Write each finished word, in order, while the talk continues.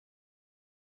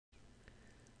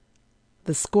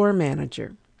The Score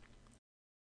Manager.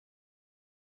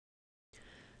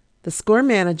 The Score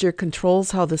Manager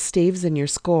controls how the staves in your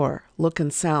score look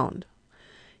and sound.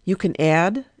 You can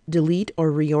add, delete,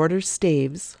 or reorder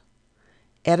staves,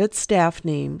 edit staff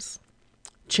names,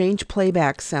 change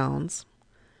playback sounds,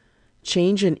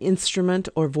 change an instrument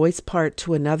or voice part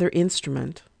to another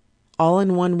instrument, all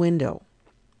in one window.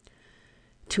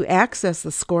 To access the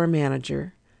Score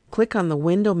Manager, click on the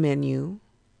Window menu,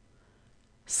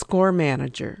 Score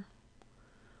Manager,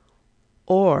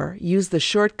 or use the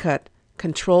shortcut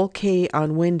Control-K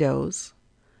on Windows,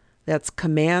 that's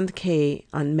Command-K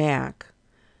on Mac,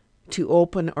 to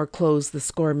open or close the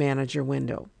Score Manager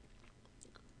window.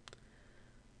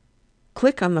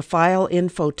 Click on the File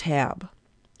Info tab.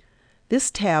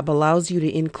 This tab allows you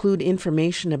to include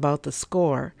information about the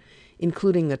score,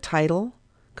 including the title,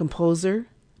 composer,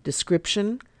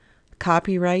 description,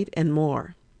 copyright, and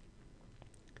more.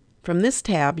 From this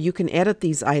tab, you can edit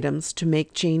these items to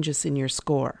make changes in your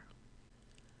score.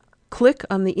 Click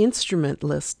on the Instrument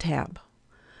List tab.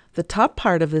 The top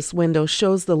part of this window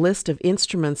shows the list of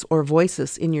instruments or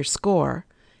voices in your score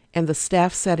and the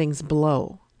staff settings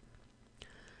below.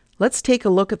 Let's take a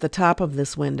look at the top of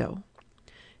this window.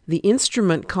 The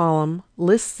Instrument column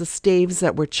lists the staves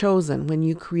that were chosen when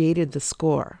you created the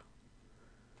score.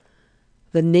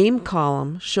 The Name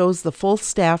column shows the full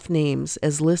staff names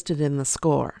as listed in the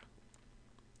score.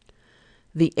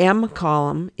 The M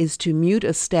column is to mute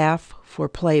a staff for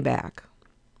playback.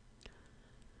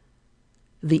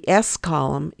 The S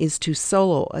column is to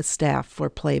solo a staff for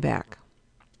playback.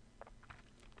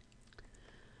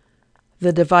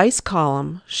 The Device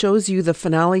column shows you the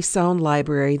finale sound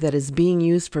library that is being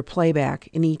used for playback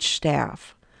in each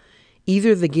staff,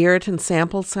 either the Garriton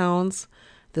sample sounds,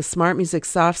 the Smart Music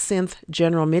Soft Synth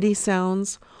General MIDI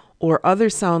sounds, or other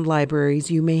sound libraries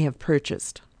you may have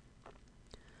purchased.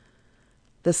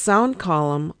 The Sound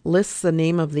column lists the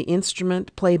name of the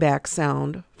instrument playback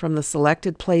sound from the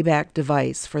selected playback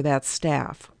device for that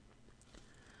staff.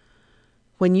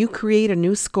 When you create a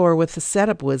new score with the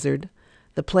Setup Wizard,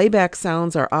 the playback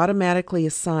sounds are automatically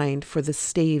assigned for the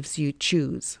staves you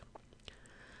choose.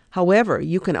 However,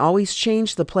 you can always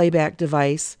change the playback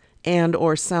device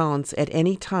and/or sounds at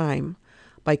any time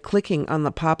by clicking on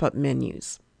the pop-up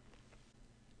menus.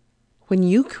 When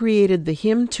you created the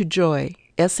Hymn to Joy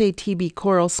SATB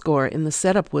choral score in the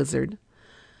Setup Wizard,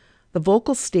 the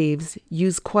vocal staves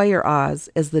use choir Oz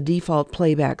as the default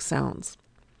playback sounds.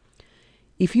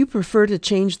 If you prefer to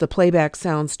change the playback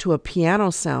sounds to a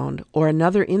piano sound or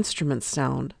another instrument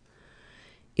sound,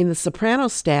 in the soprano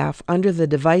staff under the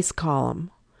Device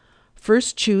column,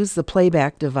 first choose the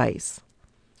playback device,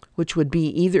 which would be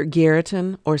either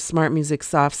Garriton or Smart Music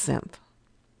Soft Synth.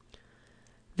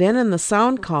 Then in the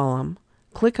Sound column,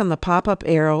 click on the pop-up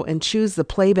arrow and choose the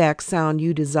playback sound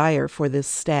you desire for this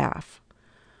staff.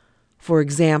 For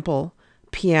example,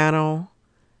 piano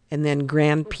and then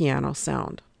grand piano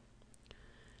sound.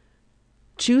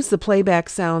 Choose the playback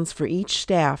sounds for each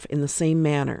staff in the same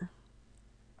manner.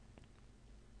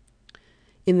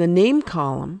 In the Name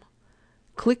column,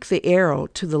 click the arrow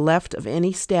to the left of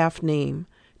any staff name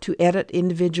to edit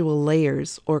individual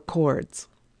layers or chords.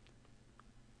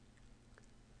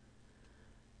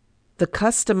 The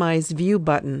Customize View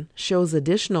button shows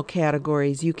additional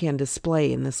categories you can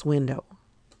display in this window.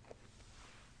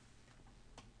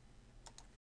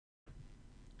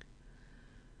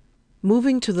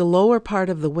 Moving to the lower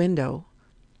part of the window,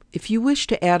 if you wish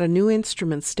to add a new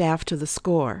instrument staff to the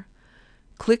score,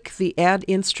 click the Add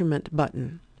Instrument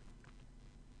button.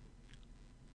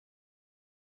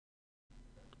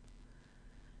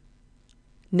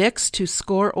 Next to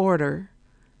Score Order,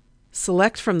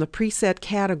 select from the preset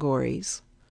categories,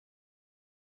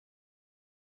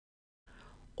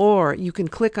 or you can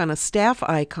click on a staff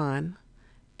icon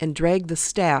and drag the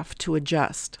staff to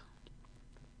adjust.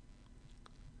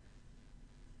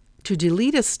 To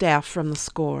delete a staff from the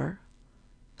score,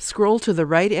 scroll to the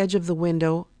right edge of the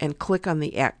window and click on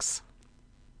the X.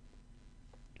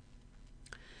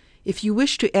 If you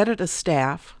wish to edit a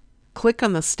staff, click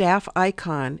on the staff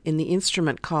icon in the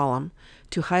Instrument column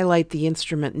to highlight the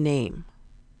instrument name.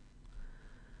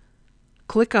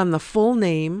 Click on the full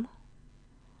name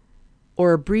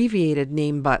or abbreviated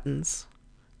name buttons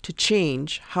to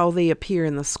change how they appear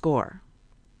in the score.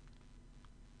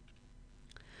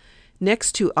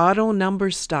 Next to Auto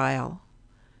Number Style,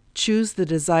 choose the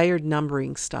desired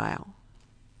numbering style.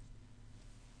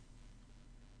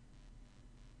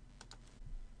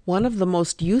 One of the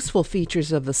most useful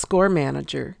features of the Score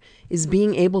Manager is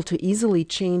being able to easily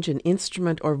change an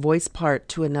instrument or voice part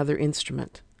to another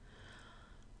instrument.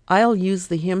 I'll use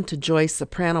the Hymn to Joy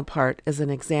soprano part as an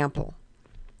example.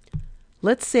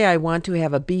 Let's say I want to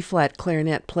have a B-flat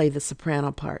clarinet play the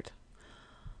soprano part.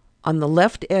 On the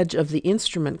left edge of the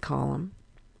instrument column,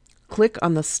 click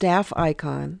on the staff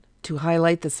icon to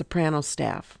highlight the soprano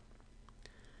staff.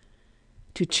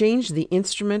 To change the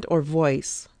instrument or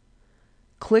voice,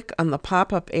 click on the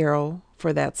pop-up arrow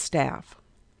for that staff.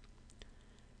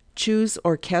 Choose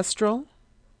orchestral,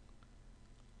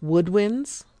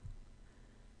 woodwinds,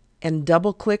 and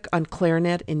double-click on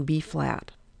clarinet in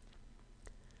B-flat.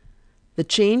 The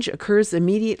change occurs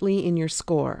immediately in your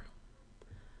score.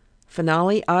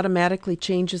 Finale automatically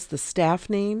changes the staff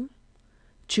name,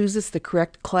 chooses the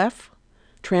correct clef,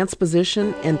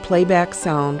 transposition, and playback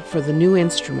sound for the new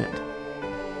instrument.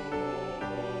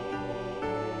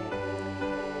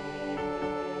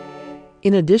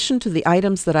 In addition to the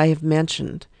items that I have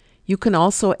mentioned, you can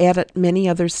also edit many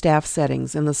other staff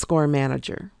settings in the Score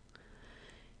Manager.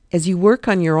 As you work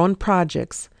on your own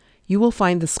projects, you will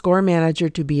find the Score Manager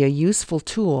to be a useful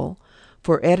tool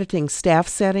for editing staff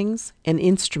settings and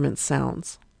instrument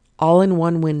sounds, all in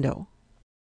one window.